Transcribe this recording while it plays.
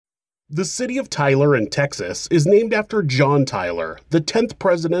The city of Tyler in Texas is named after John Tyler, the 10th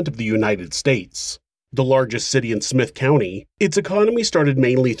President of the United States. The largest city in Smith County, its economy started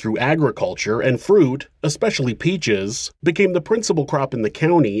mainly through agriculture, and fruit, especially peaches, became the principal crop in the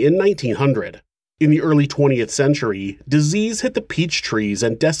county in 1900. In the early 20th century, disease hit the peach trees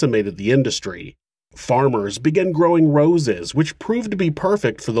and decimated the industry. Farmers began growing roses, which proved to be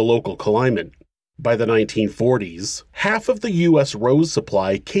perfect for the local climate. By the 1940s, half of the U.S. rose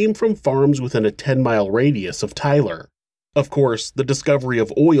supply came from farms within a 10-mile radius of Tyler. Of course, the discovery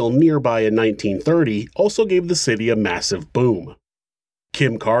of oil nearby in 1930 also gave the city a massive boom.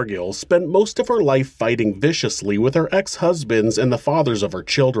 Kim Cargill spent most of her life fighting viciously with her ex-husbands and the fathers of her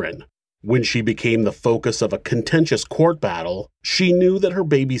children. When she became the focus of a contentious court battle, she knew that her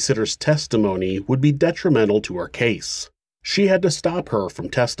babysitter's testimony would be detrimental to her case. She had to stop her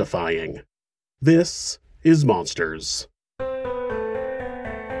from testifying. This is Monsters.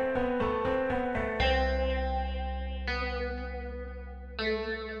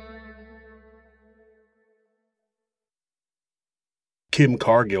 Kim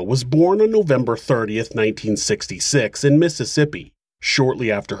Cargill was born on November 30th, 1966 in Mississippi.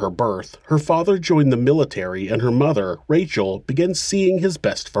 Shortly after her birth, her father joined the military and her mother, Rachel, began seeing his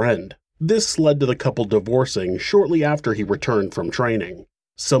best friend. This led to the couple divorcing shortly after he returned from training.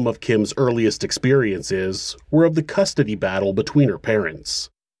 Some of Kim's earliest experiences were of the custody battle between her parents.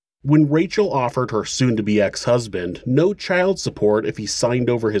 When Rachel offered her soon-to-be ex-husband no child support if he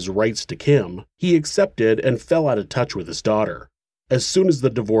signed over his rights to Kim, he accepted and fell out of touch with his daughter. As soon as the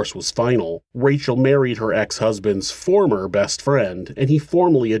divorce was final, Rachel married her ex-husband's former best friend, and he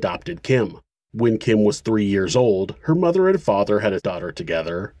formally adopted Kim. When Kim was 3 years old, her mother and father had a daughter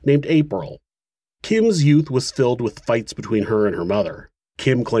together, named April. Kim's youth was filled with fights between her and her mother.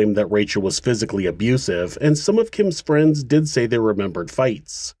 Kim claimed that Rachel was physically abusive, and some of Kim's friends did say they remembered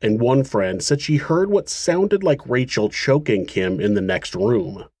fights, and one friend said she heard what sounded like Rachel choking Kim in the next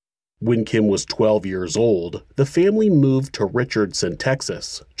room. When Kim was 12 years old, the family moved to Richardson,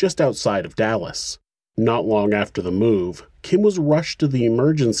 Texas, just outside of Dallas. Not long after the move, Kim was rushed to the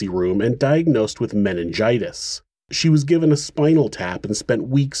emergency room and diagnosed with meningitis. She was given a spinal tap and spent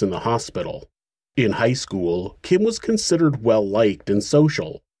weeks in the hospital. In high school, Kim was considered well-liked and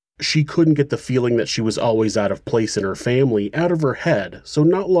social. She couldn't get the feeling that she was always out of place in her family out of her head, so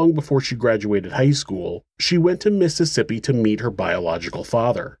not long before she graduated high school, she went to Mississippi to meet her biological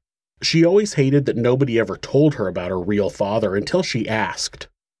father. She always hated that nobody ever told her about her real father until she asked.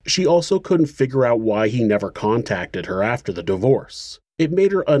 She also couldn't figure out why he never contacted her after the divorce. It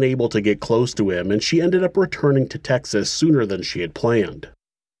made her unable to get close to him, and she ended up returning to Texas sooner than she had planned.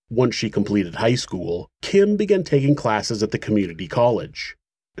 Once she completed high school, Kim began taking classes at the community college.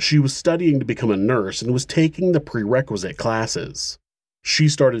 She was studying to become a nurse and was taking the prerequisite classes. She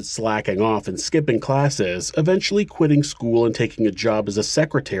started slacking off and skipping classes, eventually quitting school and taking a job as a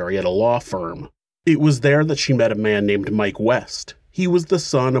secretary at a law firm. It was there that she met a man named Mike West. He was the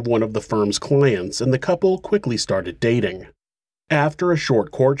son of one of the firm's clients, and the couple quickly started dating. After a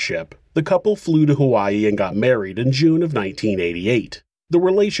short courtship, the couple flew to Hawaii and got married in June of 1988. The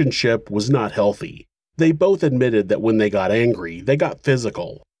relationship was not healthy. They both admitted that when they got angry, they got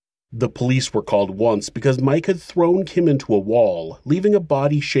physical. The police were called once because Mike had thrown Kim into a wall, leaving a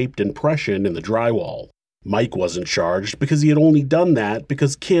body-shaped impression in the drywall. Mike wasn't charged because he had only done that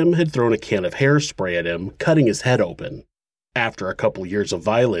because Kim had thrown a can of hairspray at him, cutting his head open. After a couple years of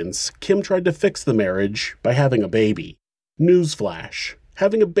violence, Kim tried to fix the marriage by having a baby. Newsflash: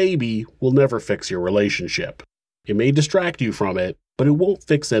 having a baby will never fix your relationship. It may distract you from it, but it won't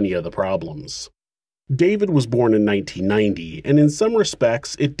fix any of the problems. David was born in 1990, and in some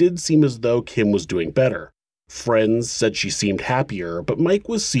respects, it did seem as though Kim was doing better. Friends said she seemed happier, but Mike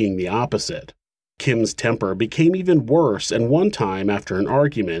was seeing the opposite. Kim's temper became even worse, and one time, after an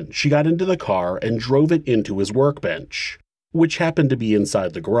argument, she got into the car and drove it into his workbench, which happened to be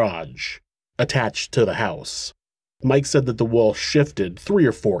inside the garage, attached to the house. Mike said that the wall shifted 3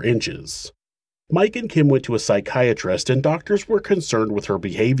 or 4 inches. Mike and Kim went to a psychiatrist, and doctors were concerned with her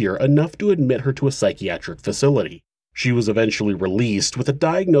behavior enough to admit her to a psychiatric facility. She was eventually released with a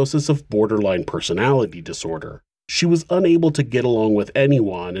diagnosis of borderline personality disorder. She was unable to get along with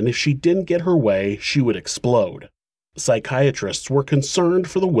anyone, and if she didn't get her way, she would explode. Psychiatrists were concerned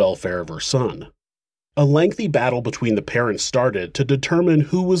for the welfare of her son. A lengthy battle between the parents started to determine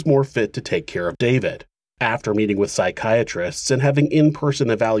who was more fit to take care of David. After meeting with psychiatrists and having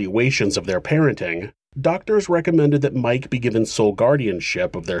in-person evaluations of their parenting, doctors recommended that Mike be given sole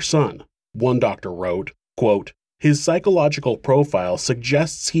guardianship of their son. One doctor wrote, quote, His psychological profile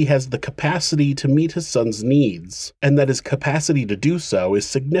suggests he has the capacity to meet his son's needs, and that his capacity to do so is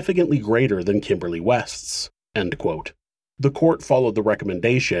significantly greater than Kimberly West's." End quote. The court followed the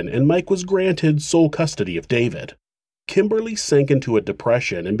recommendation, and Mike was granted sole custody of David. Kimberly sank into a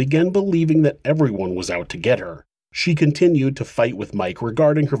depression and began believing that everyone was out to get her. She continued to fight with Mike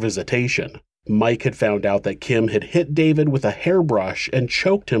regarding her visitation. Mike had found out that Kim had hit David with a hairbrush and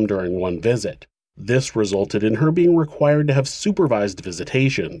choked him during one visit. This resulted in her being required to have supervised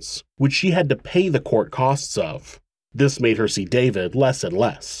visitations, which she had to pay the court costs of. This made her see David less and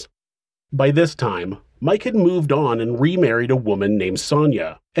less. By this time, Mike had moved on and remarried a woman named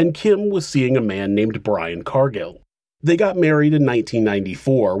Sonia, and Kim was seeing a man named Brian Cargill. They got married in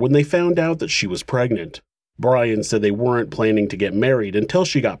 1994 when they found out that she was pregnant. Brian said they weren't planning to get married until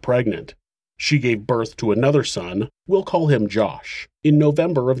she got pregnant. She gave birth to another son, we'll call him Josh, in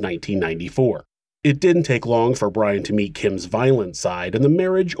November of 1994. It didn't take long for Brian to meet Kim's violent side, and the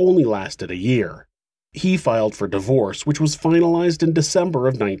marriage only lasted a year. He filed for divorce, which was finalized in December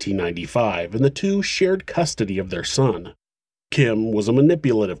of 1995, and the two shared custody of their son. Kim was a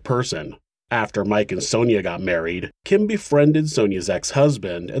manipulative person. After Mike and Sonia got married, Kim befriended Sonia's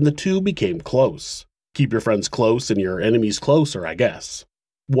ex-husband, and the two became close. Keep your friends close and your enemies closer, I guess.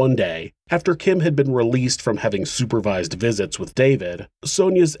 One day, after Kim had been released from having supervised visits with David,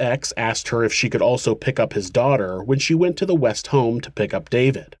 Sonia's ex asked her if she could also pick up his daughter when she went to the West home to pick up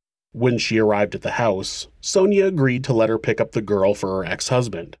David. When she arrived at the house, Sonia agreed to let her pick up the girl for her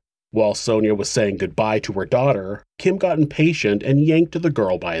ex-husband. While Sonia was saying goodbye to her daughter, Kim got impatient and yanked the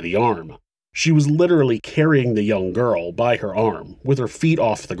girl by the arm. She was literally carrying the young girl by her arm, with her feet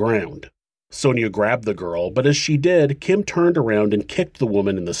off the ground. Sonia grabbed the girl, but as she did, Kim turned around and kicked the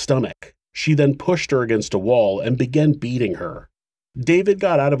woman in the stomach. She then pushed her against a wall and began beating her. David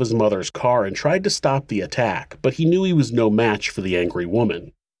got out of his mother's car and tried to stop the attack, but he knew he was no match for the angry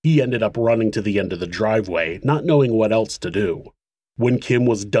woman. He ended up running to the end of the driveway, not knowing what else to do. When Kim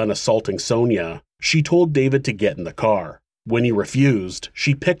was done assaulting Sonia, she told David to get in the car. When he refused,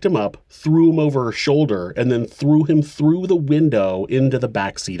 she picked him up, threw him over her shoulder, and then threw him through the window into the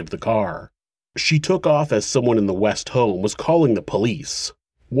back seat of the car. She took off as someone in the West home was calling the police.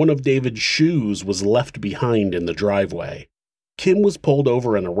 One of David's shoes was left behind in the driveway. Kim was pulled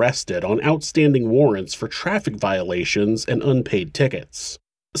over and arrested on outstanding warrants for traffic violations and unpaid tickets.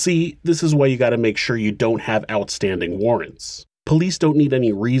 See, this is why you gotta make sure you don't have outstanding warrants. Police don't need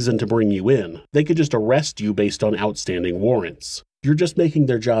any reason to bring you in. They could just arrest you based on outstanding warrants. You're just making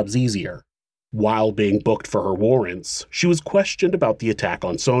their jobs easier. While being booked for her warrants, she was questioned about the attack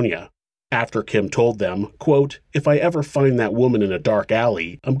on Sonia. After Kim told them, quote, "If I ever find that woman in a dark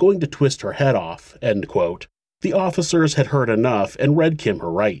alley, I'm going to twist her head off," end quote, the officers had heard enough and read Kim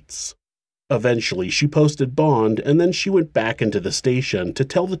her rights. Eventually, she posted bond, and then she went back into the station to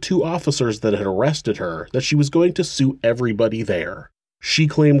tell the two officers that had arrested her that she was going to sue everybody there. She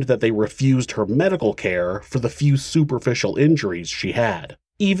claimed that they refused her medical care for the few superficial injuries she had,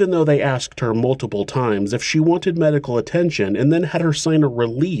 even though they asked her multiple times if she wanted medical attention and then had her sign a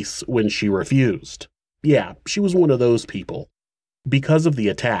release when she refused. Yeah, she was one of those people. Because of the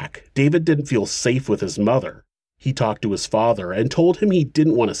attack, David didn't feel safe with his mother. He talked to his father and told him he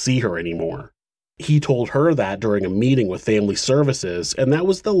didn't want to see her anymore. He told her that during a meeting with Family Services, and that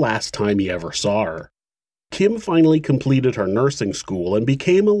was the last time he ever saw her. Kim finally completed her nursing school and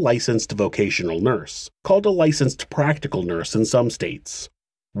became a licensed vocational nurse, called a licensed practical nurse in some states.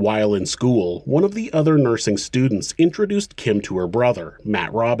 While in school, one of the other nursing students introduced Kim to her brother,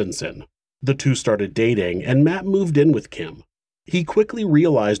 Matt Robinson. The two started dating, and Matt moved in with Kim. He quickly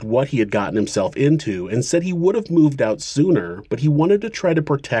realized what he had gotten himself into and said he would have moved out sooner, but he wanted to try to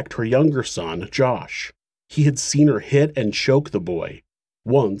protect her younger son, Josh. He had seen her hit and choke the boy.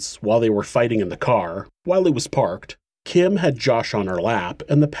 Once, while they were fighting in the car, while it was parked, Kim had Josh on her lap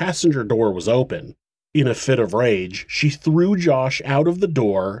and the passenger door was open. In a fit of rage, she threw Josh out of the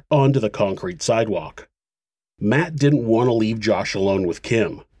door onto the concrete sidewalk. Matt didn't want to leave Josh alone with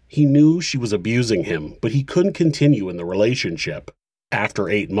Kim. He knew she was abusing him, but he couldn't continue in the relationship. After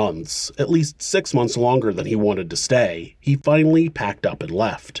 8 months, at least 6 months longer than he wanted to stay, he finally packed up and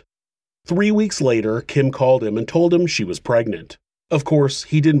left. 3 weeks later, Kim called him and told him she was pregnant. Of course,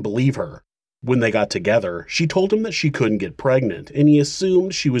 he didn't believe her. When they got together, she told him that she couldn't get pregnant, and he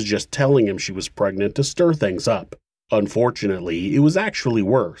assumed she was just telling him she was pregnant to stir things up. Unfortunately, it was actually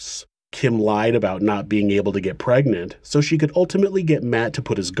worse. Kim lied about not being able to get pregnant so she could ultimately get Matt to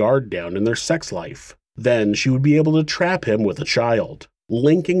put his guard down in their sex life. Then she would be able to trap him with a child,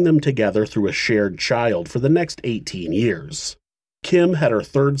 linking them together through a shared child for the next 18 years. Kim had her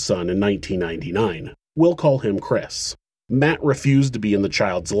third son in 1999. We'll call him Chris. Matt refused to be in the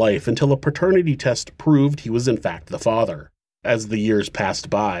child's life until a paternity test proved he was in fact the father. As the years passed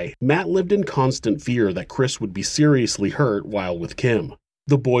by, Matt lived in constant fear that Chris would be seriously hurt while with Kim.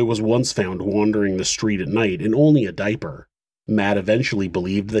 The boy was once found wandering the street at night in only a diaper. Matt eventually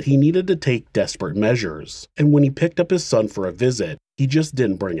believed that he needed to take desperate measures, and when he picked up his son for a visit, he just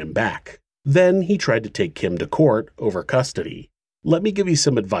didn't bring him back. Then he tried to take Kim to court over custody. Let me give you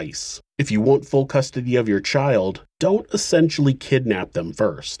some advice. If you want full custody of your child, don't essentially kidnap them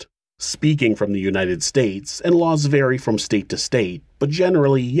first. Speaking from the United States, and laws vary from state to state, but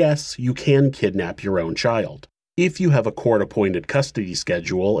generally, yes, you can kidnap your own child. If you have a court-appointed custody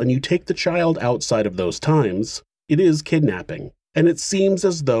schedule and you take the child outside of those times, it is kidnapping. And it seems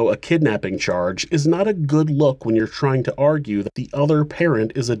as though a kidnapping charge is not a good look when you're trying to argue that the other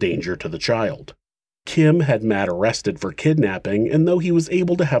parent is a danger to the child. Kim had Matt arrested for kidnapping, and though he was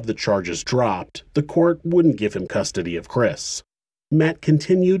able to have the charges dropped, the court wouldn't give him custody of Chris. Matt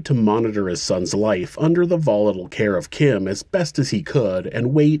continued to monitor his son's life under the volatile care of Kim as best as he could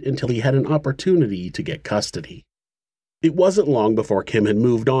and wait until he had an opportunity to get custody. It wasn't long before Kim had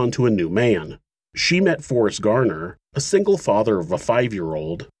moved on to a new man. She met Forrest Garner, a single father of a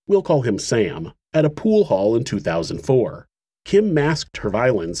 5-year-old, we'll call him Sam, at a pool hall in 2004. Kim masked her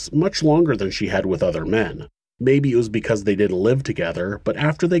violence much longer than she had with other men. Maybe it was because they didn't live together, but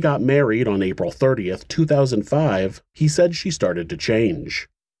after they got married on April 30th, 2005, he said she started to change.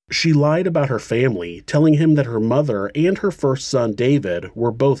 She lied about her family, telling him that her mother and her first son David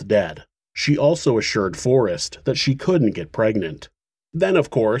were both dead. She also assured Forrest that she couldn't get pregnant. Then, of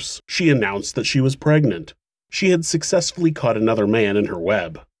course, she announced that she was pregnant. She had successfully caught another man in her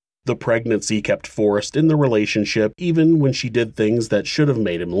web. The pregnancy kept Forrest in the relationship even when she did things that should have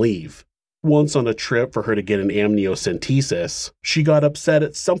made him leave. Once on a trip for her to get an amniocentesis, she got upset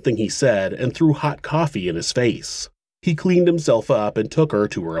at something he said and threw hot coffee in his face. He cleaned himself up and took her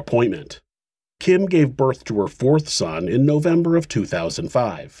to her appointment. Kim gave birth to her 4th son in November of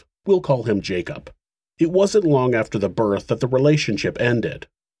 2005. We'll call him Jacob. It wasn't long after the birth that the relationship ended.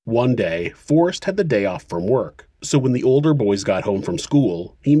 One day, Forrest had the day off from work, so when the older boys got home from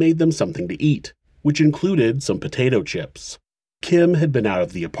school, he made them something to eat, which included some potato chips. Kim had been out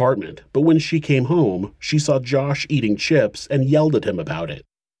of the apartment, but when she came home, she saw Josh eating chips and yelled at him about it.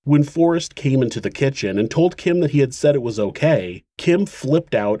 When Forrest came into the kitchen and told Kim that he had said it was okay, Kim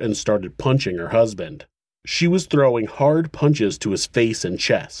flipped out and started punching her husband. She was throwing hard punches to his face and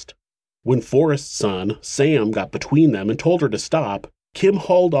chest. When Forrest's son, Sam, got between them and told her to stop, Kim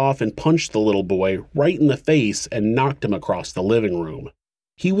hauled off and punched the little boy right in the face and knocked him across the living room.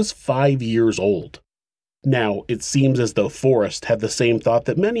 He was 5 years old. Now, it seems as though Forrest had the same thought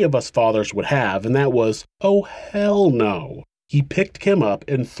that many of us fathers would have, and that was, oh hell no. He picked Kim up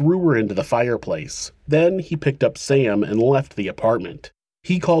and threw her into the fireplace. Then he picked up Sam and left the apartment.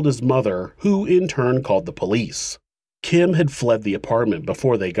 He called his mother, who in turn called the police. Kim had fled the apartment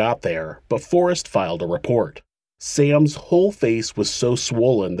before they got there, but Forrest filed a report. Sam's whole face was so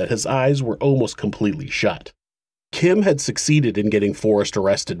swollen that his eyes were almost completely shut. Kim had succeeded in getting Forrest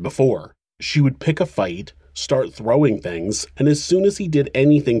arrested before. She would pick a fight, start throwing things, and as soon as he did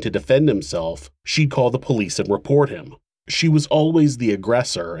anything to defend himself, she'd call the police and report him. She was always the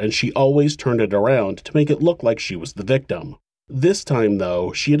aggressor, and she always turned it around to make it look like she was the victim. This time,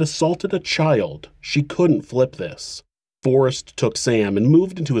 though, she had assaulted a child. She couldn't flip this. Forrest took Sam and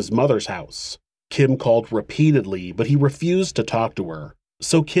moved into his mother's house. Kim called repeatedly, but he refused to talk to her.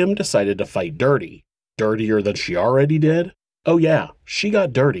 So Kim decided to fight dirty. Dirtier than she already did? Oh yeah, she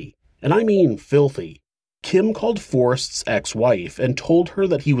got dirty. And I mean filthy. Kim called Forrest's ex-wife and told her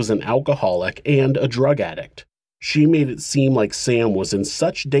that he was an alcoholic and a drug addict. She made it seem like Sam was in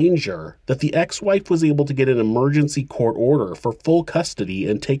such danger that the ex-wife was able to get an emergency court order for full custody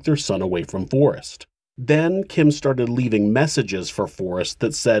and take their son away from Forrest. Then Kim started leaving messages for Forrest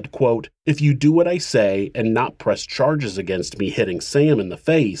that said, quote, "If you do what I say and not press charges against me hitting Sam in the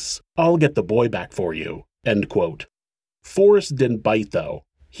face, I'll get the boy back for you," end quote. Forrest didn't bite though.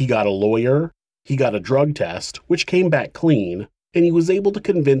 He got a lawyer, he got a drug test, which came back clean, and he was able to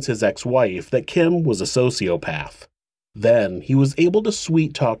convince his ex-wife that Kim was a sociopath. Then he was able to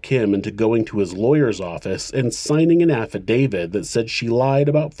sweet-talk Kim into going to his lawyer's office and signing an affidavit that said she lied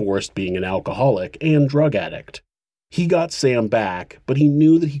about Forrest being an alcoholic and drug addict. He got Sam back, but he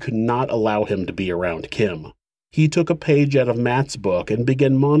knew that he could not allow him to be around Kim. He took a page out of Matt's book and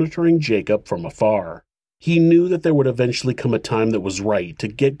began monitoring Jacob from afar. He knew that there would eventually come a time that was right to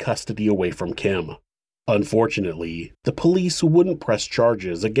get custody away from Kim. Unfortunately, the police wouldn't press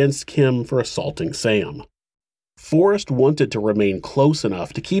charges against Kim for assaulting Sam. Forrest wanted to remain close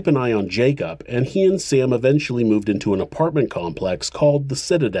enough to keep an eye on Jacob, and he and Sam eventually moved into an apartment complex called the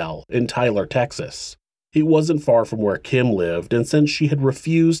Citadel in Tyler, Texas. It wasn't far from where Kim lived, and since she had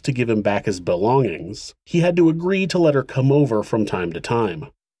refused to give him back his belongings, he had to agree to let her come over from time to time.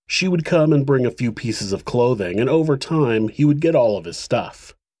 She would come and bring a few pieces of clothing, and over time, he would get all of his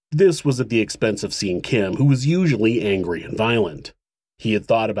stuff. This was at the expense of seeing Kim, who was usually angry and violent. He had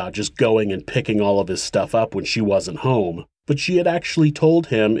thought about just going and picking all of his stuff up when she wasn't home, but she had actually told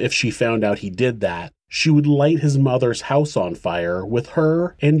him if she found out he did that, she would light his mother's house on fire with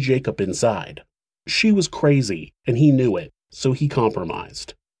her and Jacob inside. She was crazy, and he knew it, so he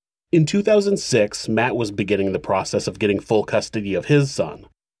compromised. In 2006, Matt was beginning the process of getting full custody of his son.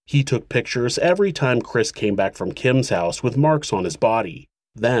 He took pictures every time Chris came back from Kim's house with marks on his body.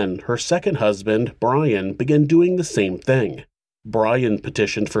 Then, her second husband, Brian, began doing the same thing. Brian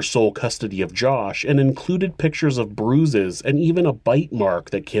petitioned for sole custody of Josh and included pictures of bruises and even a bite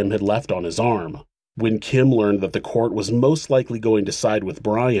mark that Kim had left on his arm. When Kim learned that the court was most likely going to side with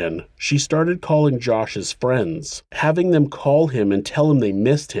Brian, she started calling Josh's friends, having them call him and tell him they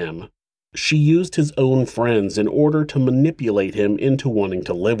missed him. She used his own friends in order to manipulate him into wanting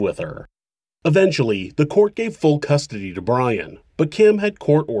to live with her. Eventually, the court gave full custody to Brian, but Kim had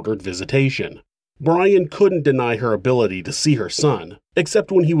court-ordered visitation. Brian couldn't deny her ability to see her son,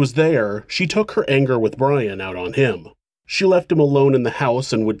 except when he was there, she took her anger with Brian out on him. She left him alone in the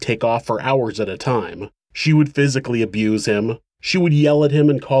house and would take off for hours at a time. She would physically abuse him. She would yell at him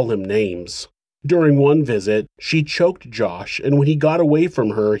and call him names. During one visit, she choked Josh, and when he got away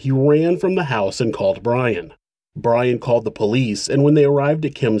from her, he ran from the house and called Brian. Brian called the police, and when they arrived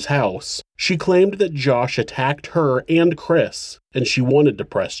at Kim's house, she claimed that Josh attacked her and Chris, and she wanted to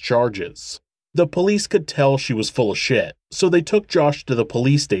press charges. The police could tell she was full of shit, so they took Josh to the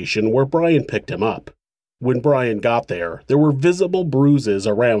police station where Brian picked him up. When Brian got there were visible bruises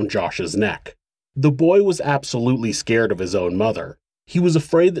around Josh's neck. The boy was absolutely scared of his own mother. He was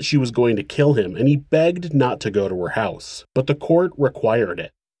afraid that she was going to kill him, and he begged not to go to her house, but the court required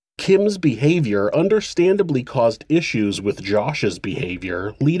it. Kim's behavior understandably caused issues with Josh's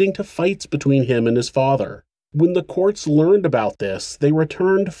behavior, leading to fights between him and his father. When the courts learned about this, they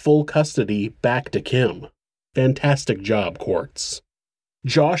returned full custody back to Kim. Fantastic job, courts.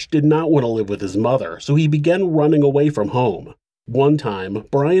 Josh did not want to live with his mother, so he began running away from home. One time,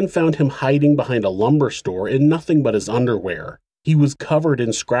 Brian found him hiding behind a lumber store in nothing but his underwear. He was covered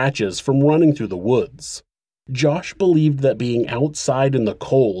in scratches from running through the woods. Josh believed that being outside in the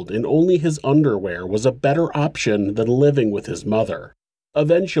cold in only his underwear was a better option than living with his mother.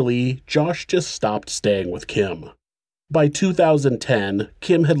 Eventually, Josh just stopped staying with Kim. By 2010,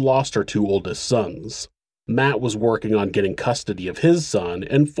 Kim had lost her two oldest sons. Matt was working on getting custody of his son,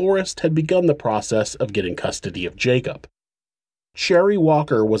 and Forrest had begun the process of getting custody of Jacob. Sherry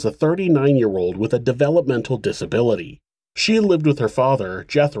Walker was a 39-year-old with a developmental disability. She had lived with her father,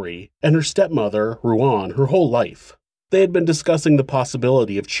 Jethry, and her stepmother, Ruan, her whole life. They had been discussing the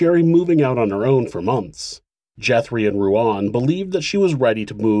possibility of Cherry moving out on her own for months. Jethry and Ruan believed that she was ready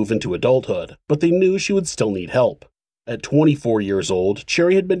to move into adulthood, but they knew she would still need help. At 24 years old,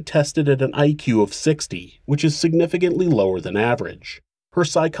 Cherry had been tested at an IQ of 60, which is significantly lower than average. Her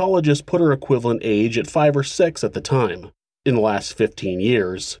psychologist put her equivalent age at 5 or 6 at the time. In the last 15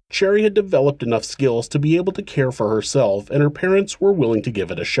 years, Cherry had developed enough skills to be able to care for herself, and her parents were willing to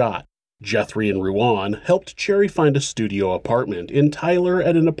give it a shot. Jethry and Ruan helped Cherry find a studio apartment in Tyler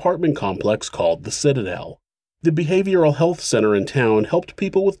at an apartment complex called the Citadel. The behavioral health center in town helped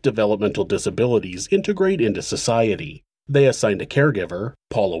people with developmental disabilities integrate into society. They assigned a caregiver,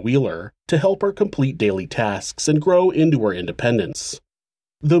 Paula Wheeler, to help her complete daily tasks and grow into her independence.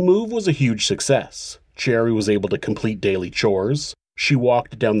 The move was a huge success. Cherry was able to complete daily chores. She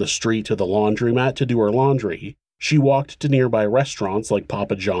walked down the street to the laundromat to do her laundry. She walked to nearby restaurants like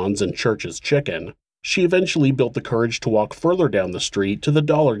Papa John's and Church's Chicken. She eventually built the courage to walk further down the street to the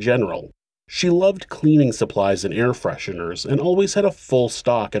Dollar General. She loved cleaning supplies and air fresheners and always had a full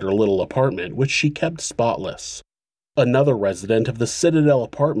stock at her little apartment, which she kept spotless. Another resident of the Citadel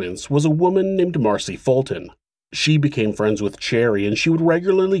Apartments was a woman named Marcy Fulton. She became friends with Cherry, and she would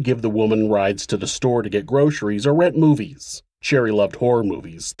regularly give the woman rides to the store to get groceries or rent movies. Cherry loved horror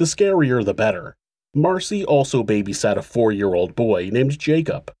movies, the scarier the better. Marcy also babysat a 4-year-old boy named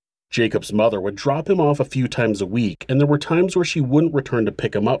Jacob. Jacob's mother would drop him off a few times a week, and there were times where she wouldn't return to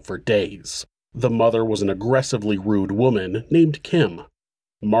pick him up for days. The mother was an aggressively rude woman named Kim.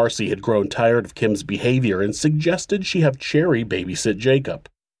 Marcy had grown tired of Kim's behavior and suggested she have Cherry babysit Jacob.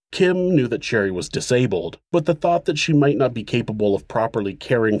 Kim knew that Cherry was disabled, but the thought that she might not be capable of properly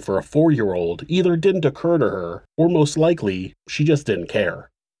caring for a 4-year-old either didn't occur to her, or most likely, she just didn't care.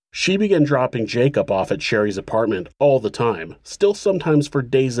 She began dropping Jacob off at Cherry's apartment all the time, still sometimes for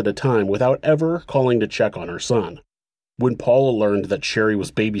days at a time without ever calling to check on her son. When Paula learned that Cherry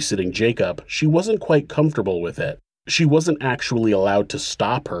was babysitting Jacob, she wasn't quite comfortable with it. She wasn't actually allowed to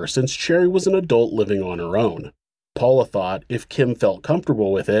stop her since Cherry was an adult living on her own. Paula thought if Kim felt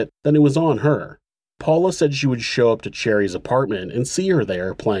comfortable with it, then it was on her. Paula said she would show up to Cherry's apartment and see her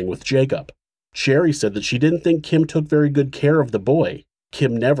there playing with Jacob. Cherry said that she didn't think Kim took very good care of the boy.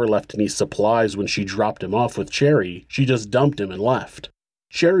 Kim never left any supplies when she dropped him off with Cherry, she just dumped him and left.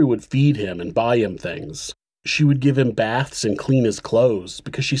 Cherry would feed him and buy him things. She would give him baths and clean his clothes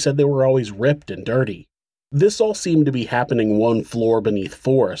because she said they were always ripped and dirty. This all seemed to be happening one floor beneath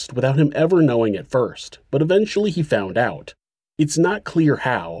Forrest without him ever knowing at first, but eventually he found out. It's not clear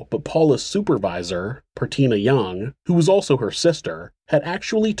how, but Paula's supervisor, Pertina Young, who was also her sister, had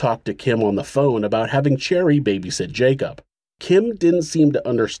actually talked to Kim on the phone about having Cherry babysit Jacob. Kim didn't seem to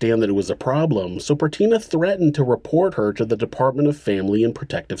understand that it was a problem, so Pertina threatened to report her to the Department of Family and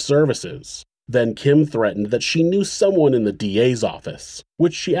Protective Services. Then Kim threatened that she knew someone in the DA's office,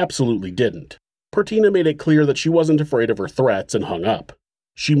 which she absolutely didn't. Pertina made it clear that she wasn't afraid of her threats and hung up.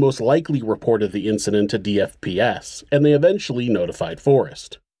 She most likely reported the incident to DFPS, and they eventually notified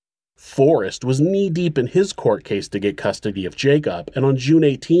Forrest. Forrest was knee-deep in his court case to get custody of Jacob, and on June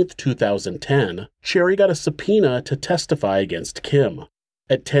 18, 2010, Cherry got a subpoena to testify against Kim.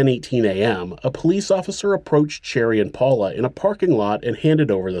 At 10:18 a.m., a police officer approached Cherry and Paula in a parking lot and handed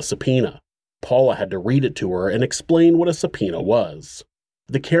over the subpoena. Paula had to read it to her and explain what a subpoena was.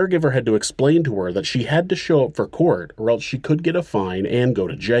 The caregiver had to explain to her that she had to show up for court or else she could get a fine and go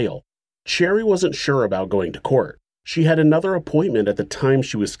to jail. Cherry wasn't sure about going to court. She had another appointment at the time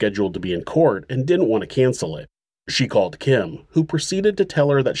she was scheduled to be in court and didn't want to cancel it. She called Kim, who proceeded to tell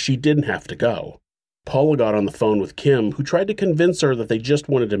her that she didn't have to go. Paula got on the phone with Kim, who tried to convince her that they just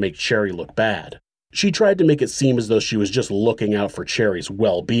wanted to make Cherry look bad. She tried to make it seem as though she was just looking out for Cherry's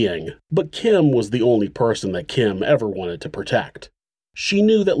well-being, but Kim was the only person that Kim ever wanted to protect. She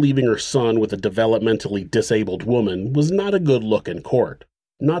knew that leaving her son with a developmentally disabled woman was not a good look in court.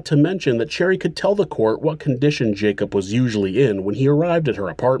 Not to mention that Cherry could tell the court what condition Jacob was usually in when he arrived at her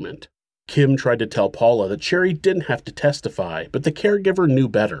apartment. Kim tried to tell Paula that Cherry didn't have to testify, but the caregiver knew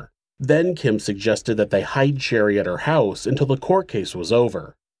better. Then Kim suggested that they hide Cherry at her house until the court case was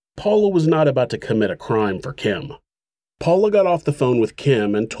over. Paula was not about to commit a crime for Kim. Paula got off the phone with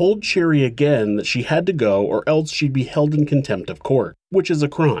Kim and told Cherry again that she had to go or else she'd be held in contempt of court, which is a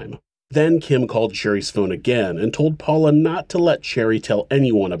crime. Then Kim called Cherry's phone again and told Paula not to let Cherry tell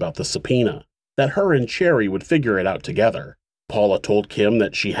anyone about the subpoena, that her and Cherry would figure it out together. Paula told Kim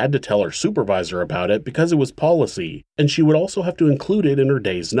that she had to tell her supervisor about it because it was policy, and she would also have to include it in her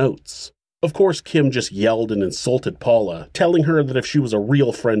day's notes. Of course, Kim just yelled and insulted Paula, telling her that if she was a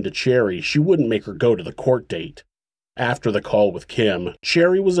real friend to Cherry, she wouldn't make her go to the court date. After the call with Kim,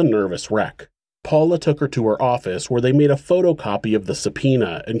 Cherry was a nervous wreck. Paula took her to her office where they made a photocopy of the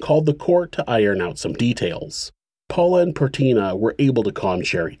subpoena and called the court to iron out some details. Paula and Pertina were able to calm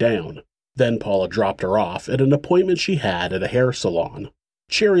Cherry down. Then Paula dropped her off at an appointment she had at a hair salon.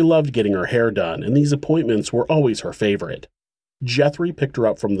 Cherry loved getting her hair done, and these appointments were always her favorite. Jethry picked her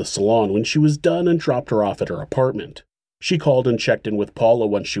up from the salon when she was done and dropped her off at her apartment. She called and checked in with Paula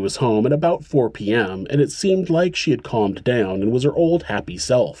once she was home at about 4 p.m., and it seemed like she had calmed down and was her old happy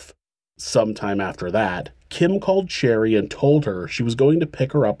self. Sometime after that, Kim called Cherry and told her she was going to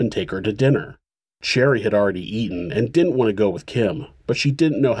pick her up and take her to dinner. Cherry had already eaten and didn't want to go with Kim, but she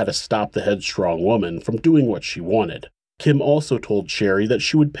didn't know how to stop the headstrong woman from doing what she wanted. Kim also told Cherry that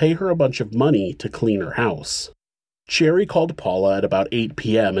she would pay her a bunch of money to clean her house. Cherry called Paula at about 8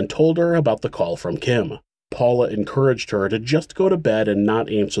 p.m. and told her about the call from Kim. Paula encouraged her to just go to bed and not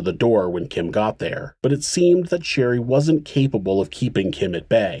answer the door when Kim got there, but it seemed that Cherry wasn't capable of keeping Kim at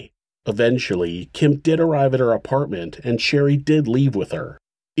bay. Eventually, Kim did arrive at her apartment, and Cherry did leave with her.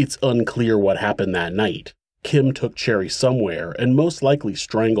 It's unclear what happened that night. Kim took Cherry somewhere and most likely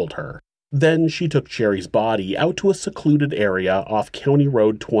strangled her. Then she took Cherry's body out to a secluded area off County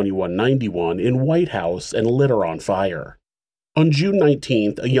Road 2191 in White House and lit her on fire. On June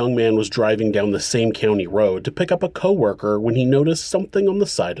 19th, a young man was driving down the same county road to pick up a coworker when he noticed something on the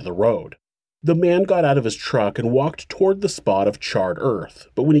side of the road. The man got out of his truck and walked toward the spot of charred earth,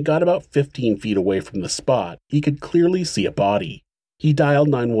 but when he got about 15 feet away from the spot, he could clearly see a body. He dialed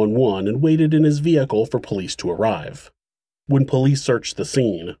 911 and waited in his vehicle for police to arrive. When police searched the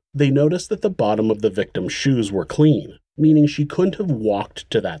scene, they noticed that the bottom of the victim's shoes were clean. meaning she couldn't have walked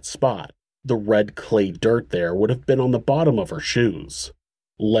to that spot. The red clay dirt there would have been on the bottom of her shoes.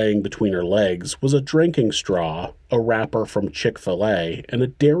 Laying between her legs was a drinking straw, a wrapper from Chick-fil-A, and a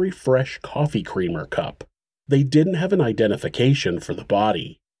Dairy Fresh coffee creamer cup. They didn't have an identification for the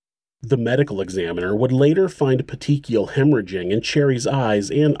body. The medical examiner would later find petechial hemorrhaging in Cherry's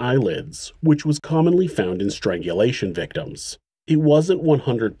eyes and eyelids, which was commonly found in strangulation victims. It wasn't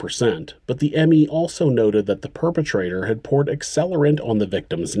 100%, but the ME also noted that the perpetrator had poured accelerant on the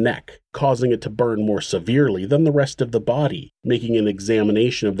victim's neck, causing it to burn more severely than the rest of the body, making an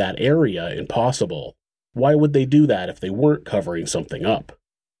examination of that area impossible. Why would they do that if they weren't covering something up?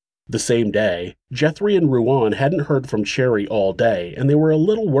 The same day, Jethry and Ruan hadn't heard from Cherry all day, and they were a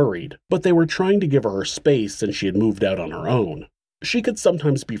little worried, but they were trying to give her space since she had moved out on her own. She could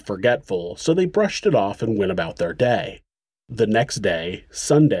sometimes be forgetful, so they brushed it off and went about their day. The next day,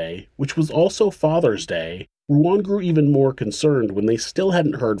 Sunday, which was also Father's Day, Ruan grew even more concerned when they still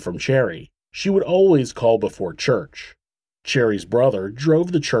hadn't heard from Cherry. She would always call before church. Cherry's brother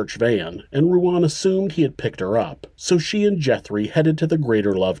drove the church van, and Ruan assumed he had picked her up, so she and Jethry headed to the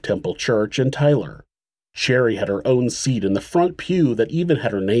Greater Love Temple Church in Tyler. Cherry had her own seat in the front pew that even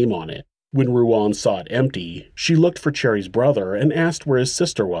had her name on it. When Ruan saw it empty, she looked for Cherry's brother and asked where his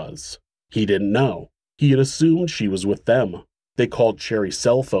sister was. He didn't know. He had assumed she was with them. They called Cherry's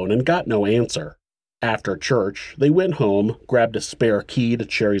cell phone and got no answer. After church, they went home, grabbed a spare key to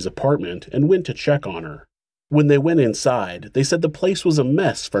Cherry's apartment, and went to check on her. When they went inside, they said the place was a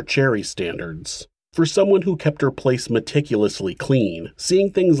mess for Cherry's standards. For someone who kept her place meticulously clean,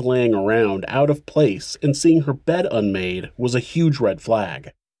 seeing things laying around out of place and seeing her bed unmade was a huge red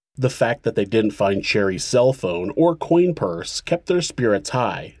flag. The fact that they didn't find Cherry's cell phone or coin purse kept their spirits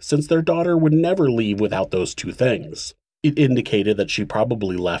high, since their daughter would never leave without those two things. It indicated that she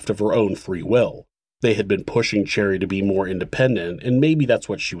probably left of her own free will. They had been pushing Cherry to be more independent, and maybe that's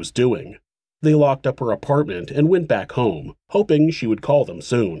what she was doing. They locked up her apartment and went back home, hoping she would call them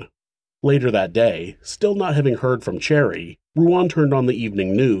soon. Later that day, still not having heard from Cherry, Ruan turned on the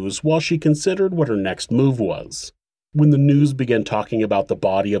evening news while she considered what her next move was. When the news began talking about the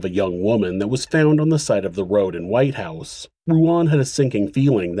body of a young woman that was found on the side of the road in White House, Ruan had a sinking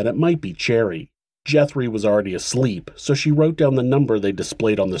feeling that it might be Cherry. Jethry was already asleep, so she wrote down the number they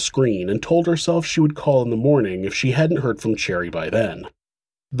displayed on the screen and told herself she would call in the morning if she hadn't heard from Cherry by then.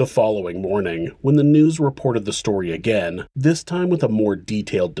 The following morning, when the news reported the story again, this time with a more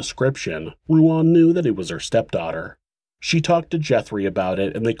detailed description, Ruan knew that it was her stepdaughter. She talked to Jethry about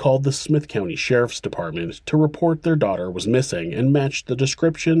it, and they called the Smith County Sheriff's Department to report their daughter was missing and matched the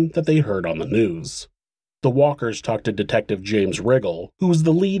description that they heard on the news. The Walkers talked to Detective James Riggle, who was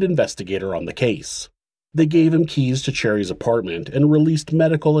the lead investigator on the case. They gave him keys to Cherry's apartment and released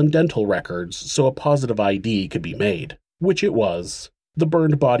medical and dental records so a positive ID could be made, which it was. The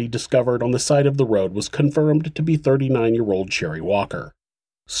burned body discovered on the side of the road was confirmed to be 39-year-old Cherry Walker.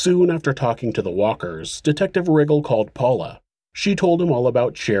 Soon after talking to the Walkers, Detective Riggle called Paula. She told him all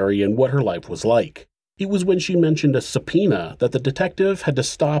about Cherry and what her life was like. It was when she mentioned a subpoena that the detective had to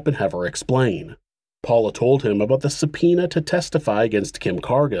stop and have her explain. Paula told him about the subpoena to testify against Kim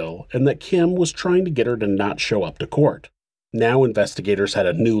Cargill and that Kim was trying to get her to not show up to court. Now investigators had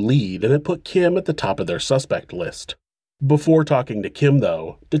a new lead and it put Kim at the top of their suspect list. Before talking to Kim,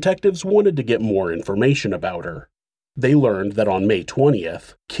 though, detectives wanted to get more information about her. They learned that on May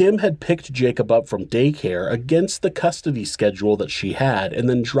 20th, Kim had picked Jacob up from daycare against the custody schedule that she had and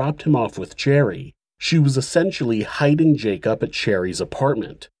then dropped him off with Cherry. She was essentially hiding Jacob at Cherry's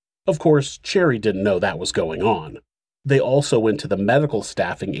apartment. Of course, Cherry didn't know that was going on. They also went to the medical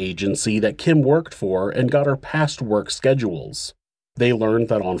staffing agency that Kim worked for and got her past work schedules. They learned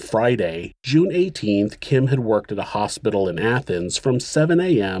that on Friday, June 18th, Kim had worked at a hospital in Athens from 7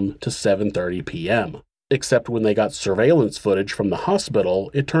 a.m. to 7:30 p.m. Except when they got surveillance footage from the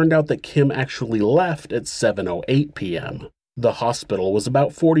hospital, it turned out that Kim actually left at 7:08 p.m. The hospital was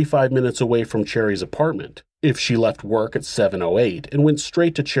about 45 minutes away from Cherry's apartment. If she left work at 7:08 and went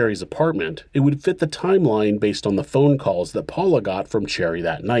straight to Cherry's apartment, it would fit the timeline based on the phone calls that Paula got from Cherry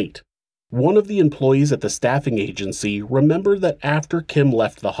that night. One of the employees at the staffing agency remembered that after Kim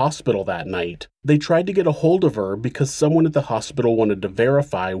left the hospital that night, they tried to get a hold of her because someone at the hospital wanted to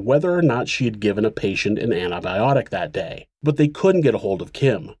verify whether or not she had given a patient an antibiotic that day, but they couldn't get a hold of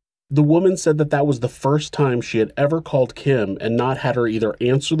Kim. The woman said that that was the first time she had ever called Kim and not had her either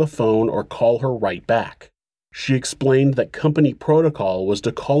answer the phone or call her right back. She explained that company protocol was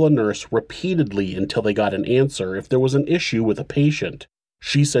to call a nurse repeatedly until they got an answer if there was an issue with a patient.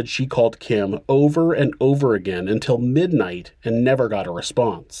 She said she called Kim over and over again until midnight and never got a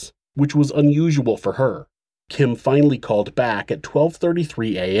response, which was unusual for her. Kim finally called back at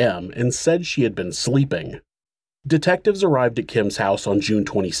 12:33 a.m. and said she had been sleeping. Detectives arrived at Kim's house on June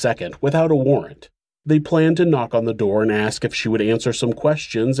 22nd without a warrant. They planned to knock on the door and ask if she would answer some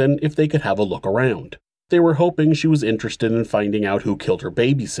questions and if they could have a look around. They were hoping she was interested in finding out who killed her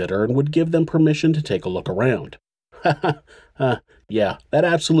babysitter and would give them permission to take a look around. Yeah, that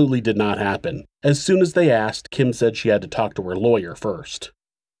absolutely did not happen. As soon as they asked, Kim said she had to talk to her lawyer first.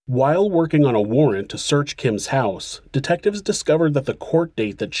 While working on a warrant to search Kim's house, detectives discovered that the court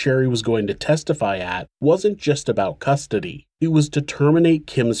date that Cherry was going to testify at wasn't just about custody. It was to terminate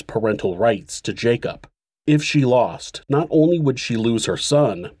Kim's parental rights to Jacob. If she lost, not only would she lose her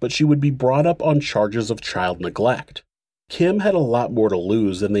son, but she would be brought up on charges of child neglect. Kim had a lot more to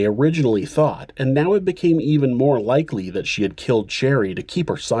lose than they originally thought, and now it became even more likely that she had killed Cherry to keep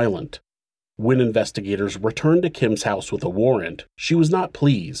her silent. When investigators returned to Kim's house with a warrant, she was not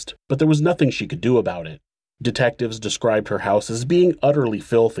pleased, but there was nothing she could do about it. Detectives described her house as being utterly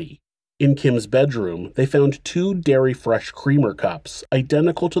filthy. In Kim's bedroom, they found 2 Dairy Fresh creamer cups,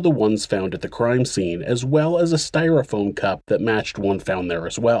 identical to the ones found at the crime scene, as well as a styrofoam cup that matched one found there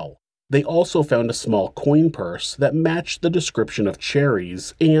as well. They also found a small coin purse that matched the description of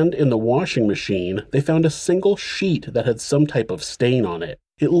Cherry's, and in the washing machine, they found a single sheet that had some type of stain on it.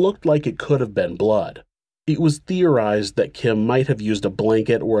 It looked like it could have been blood. It was theorized that Kim might have used a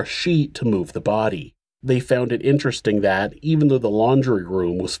blanket or a sheet to move the body. They found it interesting that, even though the laundry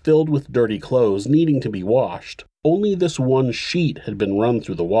room was filled with dirty clothes needing to be washed, only this one sheet had been run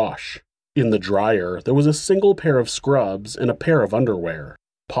through the wash. In the dryer, there was a single pair of scrubs and a pair of underwear,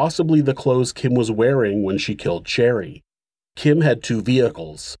 possibly the clothes Kim was wearing when she killed Cherry. Kim had 2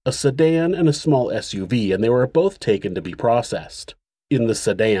 vehicles, a sedan and a small SUV, and they were both taken to be processed. In the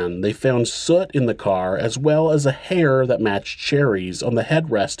sedan, they found soot in the car as well as a hair that matched Cherry's on the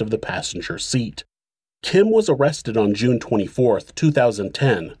headrest of the passenger seat. Kim was arrested on June 24,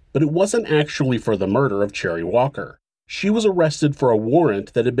 2010, but it wasn't actually for the murder of Cherry Walker. She was arrested for a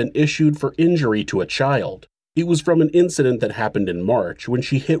warrant that had been issued for injury to a child. It was from an incident that happened in March when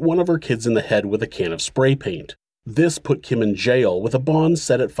she hit one of her kids in the head with a can of spray paint. This put Kim in jail with a bond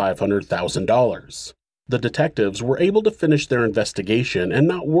set at $500,000. The detectives were able to finish their investigation and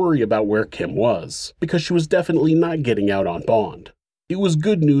not worry about where Kim was, because she was definitely not getting out on bond. It was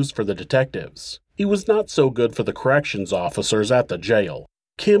good news for the detectives. It was not so good for the corrections officers at the jail.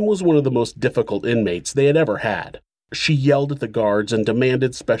 Kim was one of the most difficult inmates they had ever had. She yelled at the guards and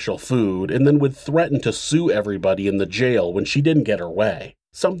demanded special food, and then would threaten to sue everybody in the jail when she didn't get her way,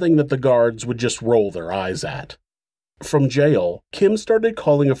 something that the guards would just roll their eyes at. From jail, Kim started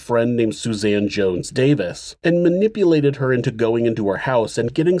calling a friend named Suzanne Jones Davis and manipulated her into going into her house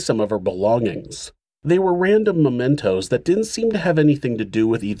and getting some of her belongings. They were random mementos that didn't seem to have anything to do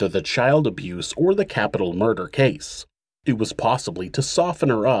with either the child abuse or the capital murder case. It was possibly to soften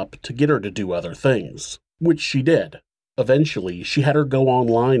her up to get her to do other things, which she did. Eventually, she had her go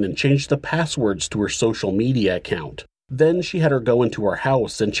online and change the passwords to her social media account. Then she had her go into her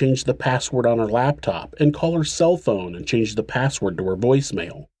house and change the password on her laptop and call her cell phone and change the password to her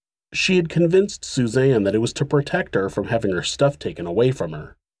voicemail. She had convinced Suzanne that it was to protect her from having her stuff taken away from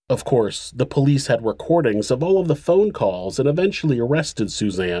her. Of course, the police had recordings of all of the phone calls and eventually arrested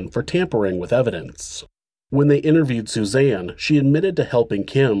Suzanne for tampering with evidence. When they interviewed Suzanne, she admitted to helping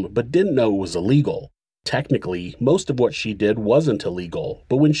Kim but didn't know it was illegal. Technically, most of what she did wasn't illegal,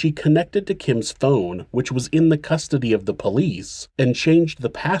 but when she connected to Kim's phone, which was in the custody of the police, and changed the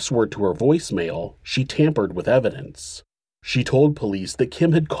password to her voicemail, she tampered with evidence. She told police that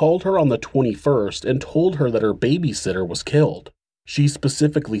Kim had called her on the 21st and told her that her babysitter was killed. She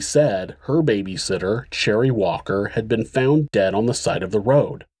specifically said her babysitter, Cherry Walker, had been found dead on the side of the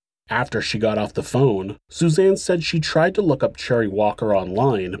road. After she got off the phone, Suzanne said she tried to look up Cherry Walker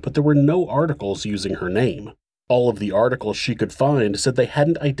online, but there were no articles using her name. All of the articles she could find said they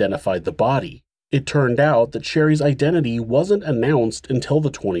hadn't identified the body. It turned out that Cherry's identity wasn't announced until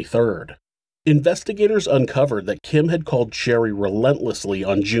the 23rd. Investigators uncovered that Kim had called Cherry relentlessly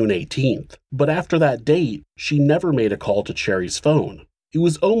on June 18th, but after that date, she never made a call to Cherry's phone. It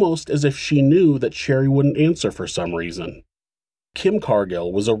was almost as if she knew that Cherry wouldn't answer for some reason. Kim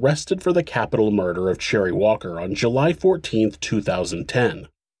Cargill was arrested for the capital murder of Cherry Walker on July 14, 2010.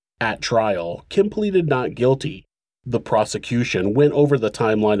 At trial, Kim pleaded not guilty. The prosecution went over the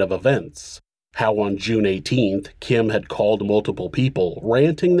timeline of events. How on June 18th, Kim had called multiple people,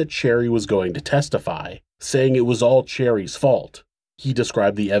 ranting that Cherry was going to testify, saying it was all Cherry's fault. He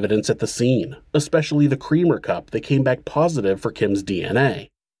described the evidence at the scene, especially the creamer cup that came back positive for Kim's DNA.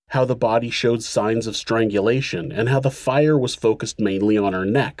 How the body showed signs of strangulation and how the fire was focused mainly on her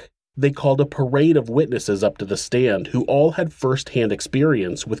neck. They called a parade of witnesses up to the stand who all had first-hand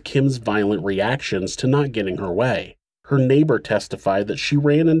experience with Kim's violent reactions to not getting her way. Her neighbor testified that she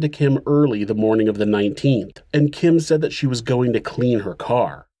ran into Kim early the morning of the 19th, and Kim said that she was going to clean her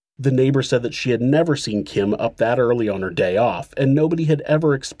car. The neighbor said that she had never seen Kim up that early on her day off, and nobody had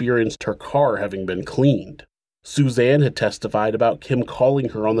ever experienced her car having been cleaned. Suzanne had testified about Kim calling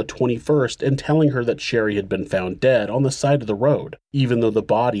her on the 21st and telling her that Sherry had been found dead on the side of the road, even though the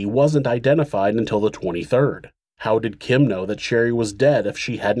body wasn't identified until the 23rd. How did Kim know that Sherry was dead if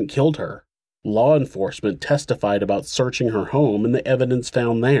she hadn't killed her? Law enforcement testified about searching her home and the evidence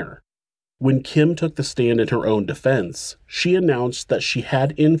found there. When Kim took the stand in her own defense, she announced that she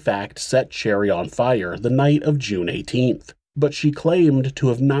had in fact set Sherry on fire the night of June 18th, but she claimed to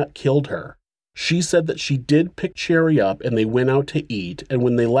have not killed her. She said that she did pick Sherry up and they went out to eat, and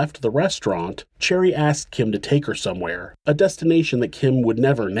when they left the restaurant, Sherry asked Kim to take her somewhere, a destination that Kim would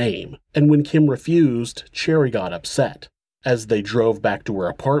never name, and when Kim refused, Sherry got upset. As they drove back to her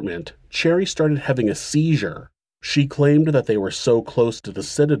apartment, Sherry started having a seizure. She claimed that they were so close to the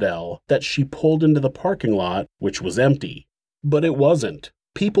Citadel that she pulled into the parking lot, which was empty. But it wasn't.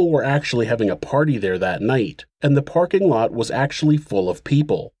 People were actually having a party there that night, and the parking lot was actually full of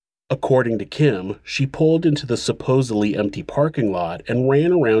people. According to Kim, she pulled into the supposedly empty parking lot and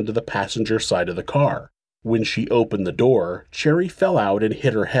ran around to the passenger side of the car. When she opened the door, Sherry fell out and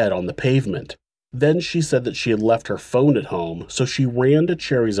hit her head on the pavement. Then she said that she had left her phone at home, so she ran to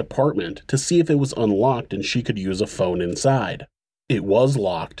Sherry's apartment to see if it was unlocked and she could use a phone inside. It was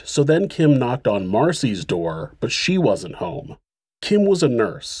locked, so then Kim knocked on Marcy's door, but she wasn't home. Kim was a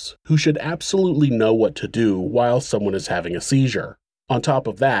nurse, who should absolutely know what to do while someone is having a seizure. On top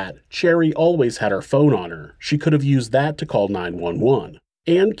of that, Sherry always had her phone on her. She could have used that to call 911.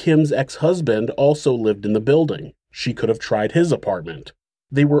 And Kim's ex-husband also lived in the building. She could have tried his apartment.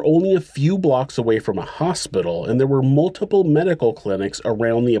 They were only a few blocks away from a hospital, and there were multiple medical clinics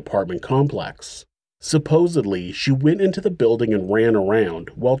around the apartment complex. Supposedly, she went into the building and ran around,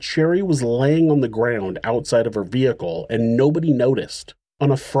 while Sherry was laying on the ground outside of her vehicle and nobody noticed,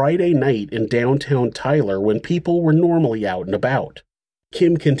 on a Friday night in downtown Tyler when people were normally out and about.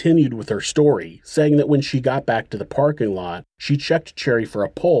 Kim continued with her story, saying that when she got back to the parking lot, she checked Sherry for a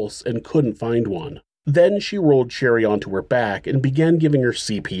pulse and couldn't find one. Then she rolled Sherry onto her back and began giving her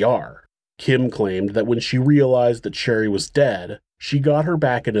CPR. Kim claimed that when she realized that Sherry was dead, she got her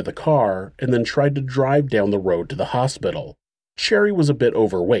back into the car and then tried to drive down the road to the hospital. Sherry was a bit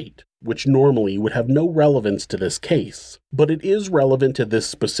overweight, which normally would have no relevance to this case, but it is relevant to this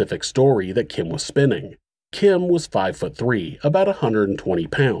specific story that Kim was spinning. Kim was 5'3", about 120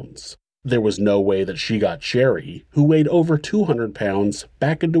 pounds. There was no way that she got Sherry, who weighed over 200 pounds,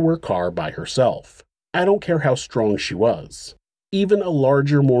 back into her car by herself. I don't care how strong she was. Even a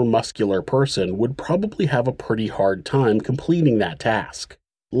larger, more muscular person would probably have a pretty hard time completing that task.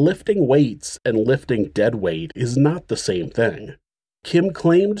 Lifting weights and lifting dead weight is not the same thing. Kim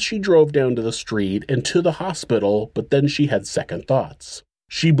claimed she drove down to the street and to the hospital, but then she had second thoughts.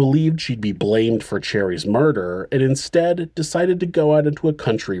 She believed she'd be blamed for Sherry's murder and instead decided to go out into a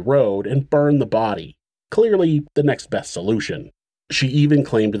country road and burn the body. Clearly, the next best solution. She even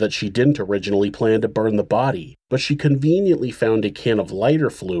claimed that she didn't originally plan to burn the body, but she conveniently found a can of lighter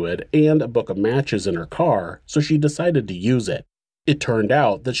fluid and a book of matches in her car, so she decided to use it. It turned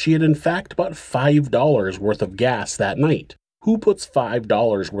out that she had in fact bought $5 worth of gas that night. Who puts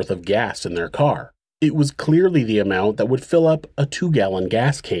 $5 worth of gas in their car? It was clearly the amount that would fill up a 2-gallon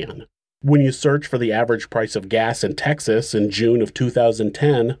gas can. When you search for the average price of gas in Texas in June of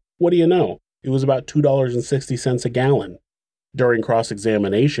 2010, what do you know? It was about $2.60 a gallon. During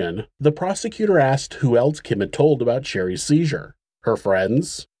cross-examination, the prosecutor asked who else Kim had told about Sherry's seizure. Her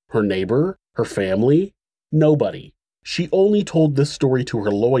friends? Her neighbor? Her family? Nobody. She only told this story to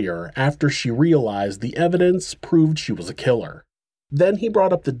her lawyer after she realized the evidence proved she was a killer. Then he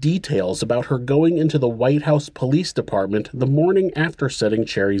brought up the details about her going into the White House Police Department the morning after setting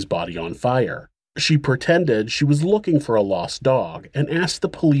Sherry's body on fire. She pretended she was looking for a lost dog and asked the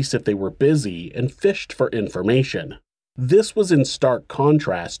police if they were busy and fished for information. This was in stark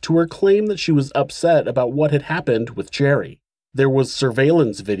contrast to her claim that she was upset about what had happened with Sherry. There was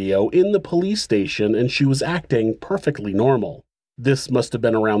surveillance video in the police station and she was acting perfectly normal. This must have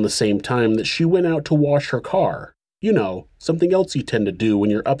been around the same time that she went out to wash her car. You know, something else you tend to do when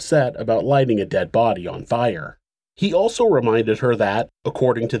you're upset about lighting a dead body on fire. He also reminded her that,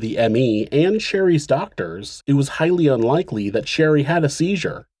 according to the ME and Sherry's doctors, it was highly unlikely that Sherry had a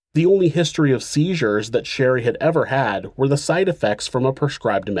seizure. The only history of seizures that Sherry had ever had were the side effects from a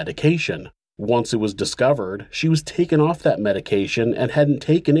prescribed medication. Once it was discovered, she was taken off that medication and hadn't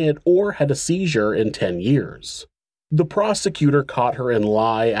taken it or had a seizure in 10 years. The prosecutor caught her in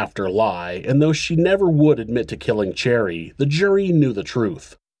lie after lie, and though she never would admit to killing Cherry, the jury knew the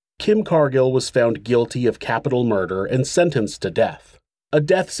truth. Kim Cargill was found guilty of capital murder and sentenced to death. A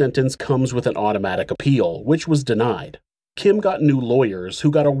death sentence comes with an automatic appeal, which was denied. Kim got new lawyers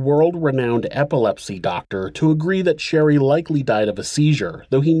who got a world-renowned epilepsy doctor to agree that Cherry likely died of a seizure,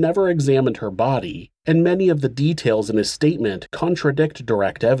 though he never examined her body, and many of the details in his statement contradict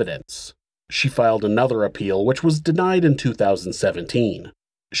direct evidence. She filed another appeal, which was denied in 2017.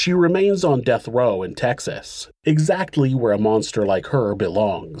 She remains on death row in Texas, exactly where a monster like her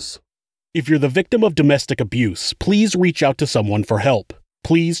belongs. If you're the victim of domestic abuse, please reach out to someone for help.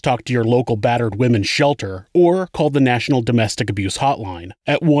 Please talk to your local battered women's shelter or call the National Domestic Abuse Hotline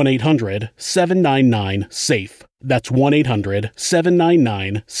at 1-800-799-SAFE. That's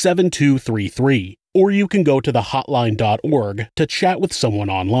 1-800-799-7233. Or you can go to thehotline.org to chat with someone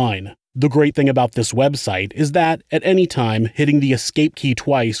online. The great thing about this website is that, at any time, hitting the escape key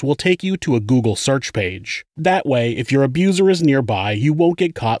twice will take you to a Google search page. That way, if your abuser is nearby, you won't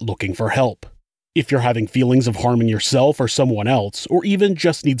get caught looking for help. If you're having feelings of harming yourself or someone else, or even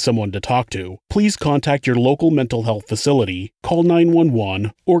just need someone to talk to, please contact your local mental health facility, call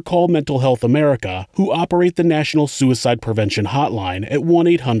 911, or call Mental Health America, who operate the National Suicide Prevention Hotline at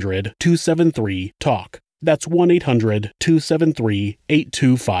 1-800-273-TALK. That's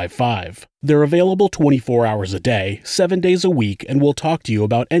 1-800-273-8255. They're available 24 hours a day, 7 days a week, and will talk to you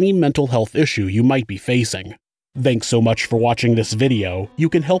about any mental health issue you might be facing. Thanks so much for watching this video. You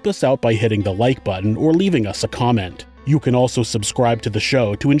can help us out by hitting the like button or leaving us a comment. You can also subscribe to the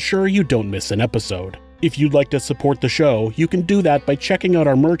show to ensure you don't miss an episode. If you'd like to support the show, you can do that by checking out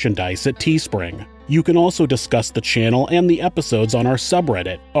our merchandise at Teespring. You can also discuss the channel and the episodes on our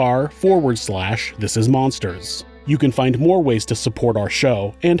subreddit, r/thisismonsters. You can find more ways to support our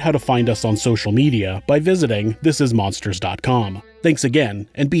show and how to find us on social media by visiting thisismonsters.com. Thanks again,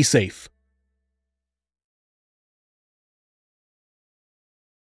 and be safe.